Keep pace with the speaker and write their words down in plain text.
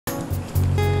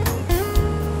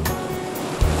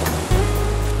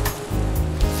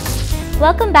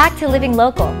Welcome back to Living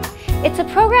Local. It's a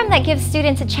program that gives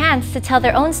students a chance to tell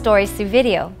their own stories through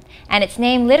video, and its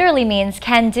name literally means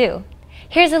can do.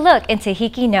 Here's a look into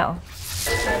HIKI NŌ.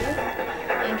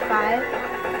 In 5,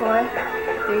 4,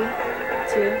 3,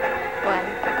 2,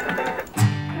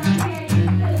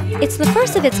 1. It's the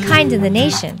first of its kind in the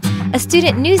nation, a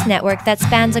student news network that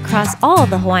spans across all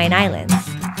the Hawaiian Islands.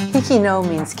 HIKI NŌ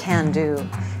means can do,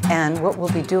 and what we'll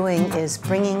be doing is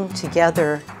bringing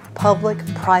together public,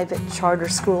 private, charter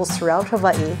schools throughout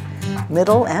Hawaii,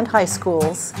 middle and high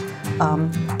schools,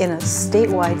 in a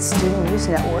statewide student news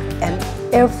network, and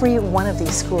every one of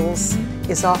these schools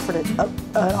is offered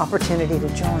an opportunity to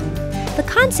join. The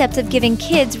concept of giving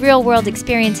kids real-world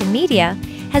experience in media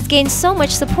has gained so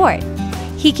much support.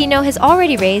 HIKI NŌ has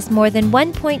already raised more than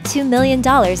 $1.2 million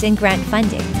in grant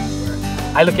funding.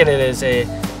 I look at it as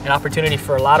an opportunity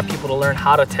for a lot of people to learn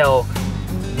how to tell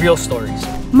real stories.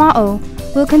 Ma'o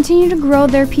will continue to grow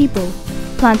their people,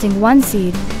 planting one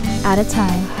seed at a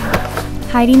time.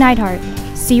 Heidi Neidhart,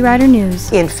 Sea Rider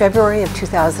News. In February of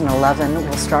 2011,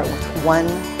 we'll start with one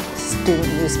student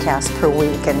newscast per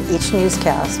week, and each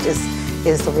newscast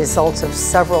is the result of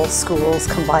several schools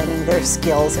combining their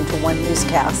skills into one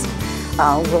newscast.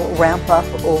 We'll ramp up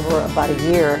over about a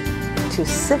year to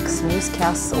 6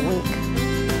 newscasts a week.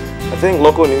 I think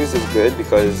local news is good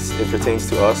because it pertains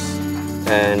to us,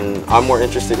 and I'm more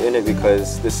interested in it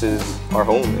because this is our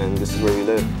home and this is where we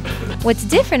live. What's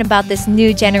different about this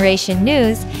new generation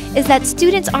news is that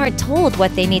students aren't told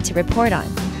what they need to report on.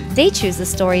 They choose the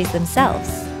stories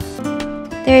themselves.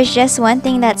 There is just one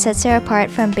thing that sets her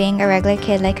apart from being a regular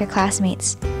kid like her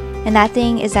classmates, and that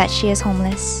thing is that she is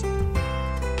homeless.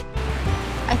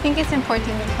 I think it's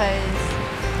important because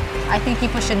I think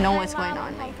people should know what's going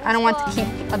on. I don't want to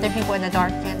keep other people in the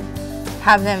dark and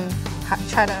have them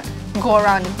try to go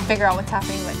around and figure out what's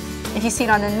happening. But if you see it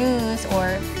on the news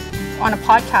or on a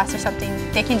podcast or something,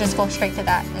 they can just go straight to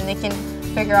that and they can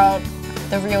figure out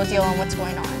the real deal on what's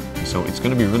going on. So it's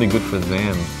going to be really good for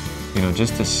them, you know,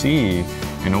 just to see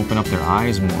and open up their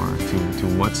eyes more to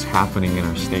what's happening in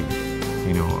our state.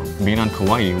 You know, being on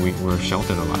Kauai, we're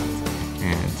sheltered a lot,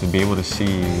 and to be able to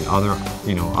see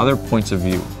other points of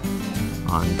view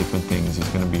on different things it's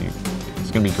going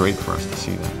to be great for us to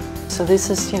see that. So this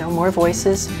is, more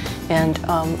voices and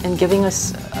giving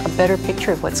us a better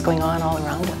picture of what's going on all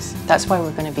around us. That's why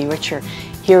we're going to be richer,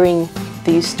 hearing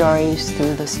these stories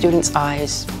through the students'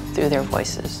 eyes, through their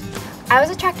voices. I was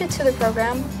attracted to the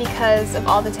program because of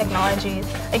all the technology.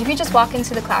 Like if you just walk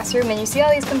into the classroom and you see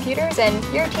all these computers and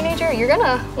you're a teenager, you're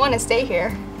gonna want to stay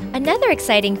here. Another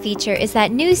exciting feature is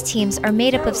that news teams are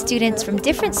made up of students from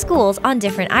different schools on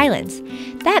different islands.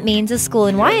 That means a school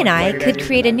in Waianae could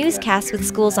create a newscast with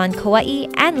schools on Kauai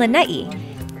and Lanai,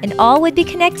 and all would be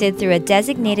connected through a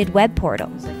designated web portal.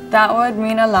 That would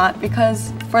mean a lot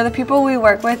because for the people we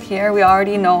work with here, we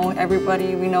already know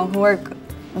everybody. We know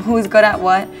who's good at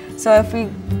what. So if we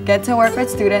get to work with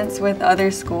students with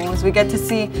other schools, we get to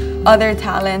see other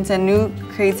talents and new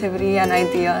creativity and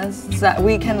ideas that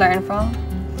we can learn from.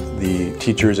 The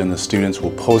teachers and the students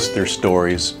will post their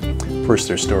stories, first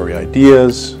their story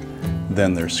ideas,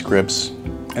 then their scripts,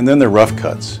 and then their rough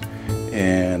cuts.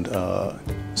 And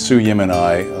Sue Yim and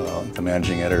I, the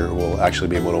managing editor, will actually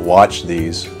be able to watch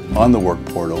these on the work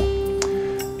portal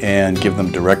and give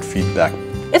them direct feedback.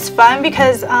 It's fun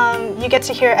because you get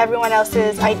to hear everyone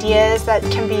else's ideas that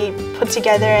can be put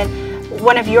together, and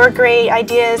one of your great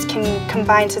ideas can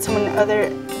combine to someone other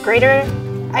greater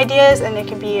ideas, and it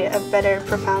can be a better,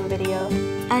 profound video.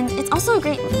 And it's also a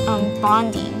great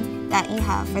bonding that you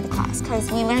have for the class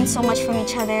because we learn so much from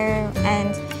each other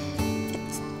and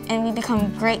we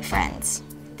become great friends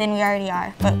than we already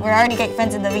are. But we're already great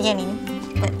friends in the beginning,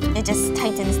 but it just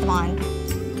tightens the bond.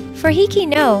 For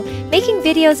HIKI NŌ, making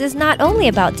videos is not only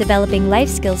about developing life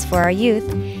skills for our youth,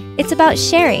 it's about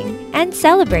sharing and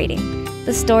celebrating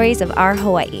the stories of our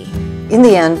Hawaii. In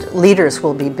the end, leaders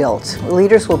will be built,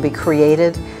 leaders will be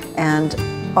created, and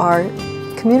our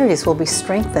communities will be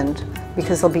strengthened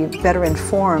because they'll be better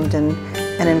informed, and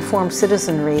an informed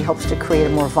citizenry helps to create a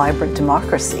more vibrant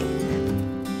democracy.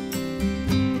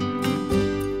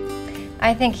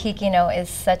 I think HIKI NŌ is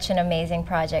such an amazing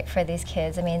project for these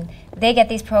kids. I mean, they get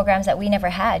these programs that we never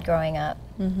had growing up.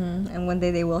 And one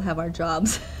day they will have our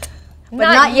jobs.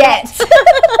 But not yet.